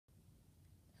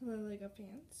Hello LEGO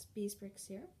fans, Beesbricks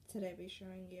here. Today I'll be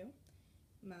showing you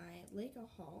my LEGO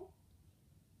haul.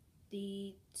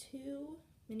 The two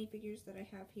minifigures that I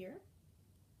have here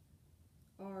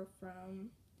are from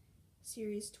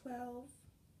Series 12,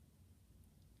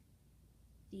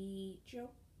 the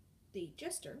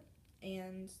Jester,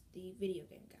 and the video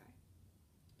game guy.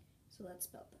 So let's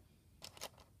build them.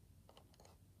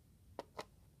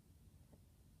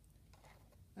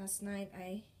 Last night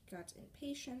I got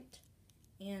impatient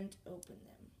and open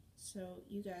them, so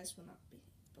you guys will not be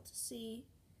able to see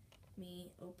me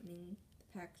opening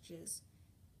the packages,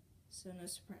 so no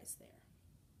surprise there.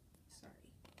 Sorry.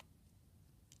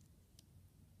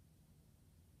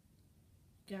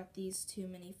 Got these two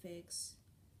minifigs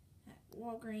at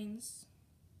Walgreens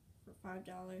for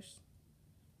 $5.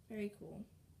 Very cool.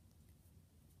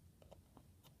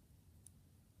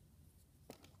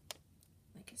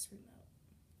 Like his remote.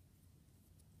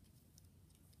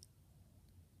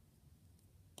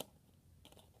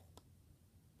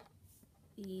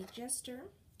 The Jester,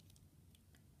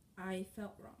 I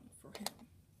felt wrong for him.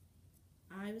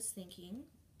 I was thinking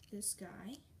this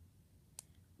guy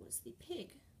was the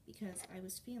pig because I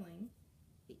was feeling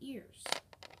the ears,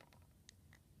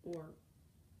 or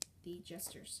the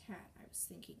Jester's hat. I was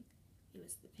thinking it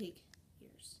was the pig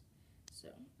ears, so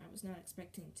I was not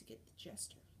expecting to get the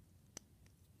Jester.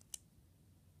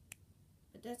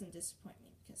 It doesn't disappoint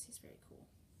me because he's very cool.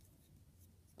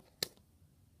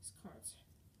 His cards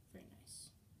very nice.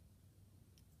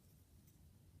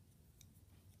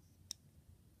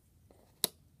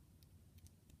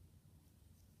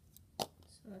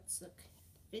 So let's look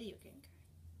at the video game guy.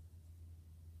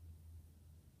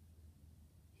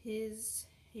 His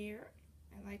hair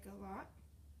I like a lot,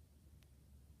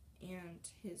 and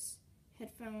his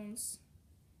headphones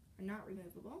are not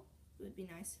removable. It would be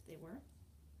nice if they were.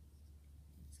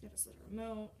 He's got his little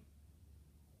remote,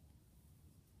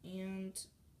 and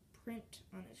print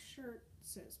on his shirt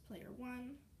says Player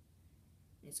 1.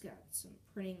 He's got some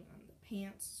printing on the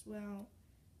pants as well,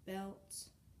 belt,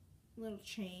 little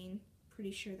chain,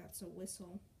 pretty sure that's a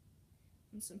whistle,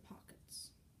 and some pockets.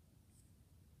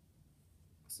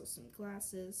 Also some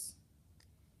glasses.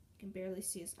 You can barely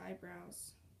see his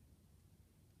eyebrows,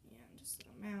 and his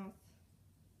little mouth.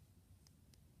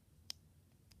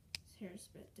 His hair is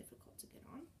a bit difficult to get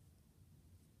on.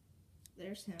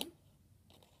 There's him.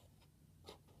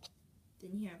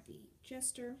 Then you have the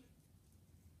Jester,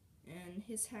 and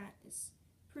his hat is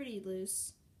pretty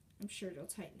loose. I'm sure it'll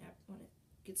tighten up when it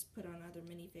gets put on other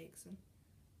minifigs and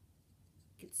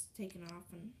gets taken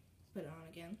off and put on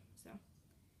again, so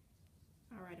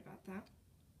alright about that.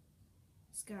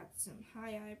 He's got some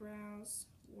high eyebrows,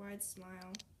 wide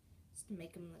smile, just to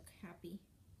make him look happy.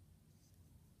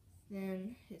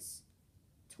 Then his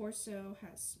torso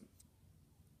has some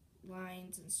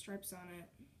lines and stripes on it,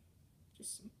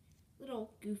 just some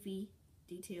little goofy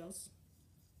details.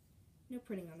 No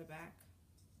printing on the back.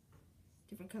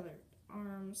 Different colored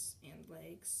arms and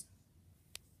legs.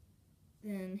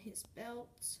 Then his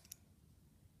belt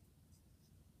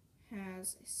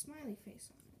has a smiley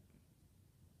face on it.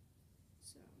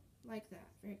 So, like that.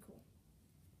 Very cool.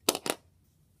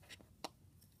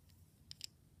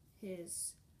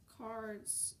 His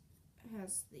cards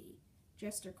has the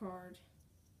Jester card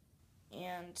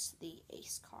and the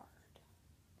Ace card.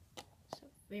 So,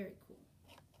 very cool.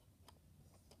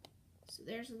 So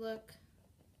there's a look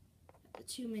at the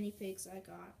two minifigs I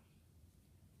got.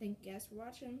 Thank you guys for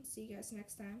watching. See you guys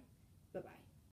next time. Bye-bye.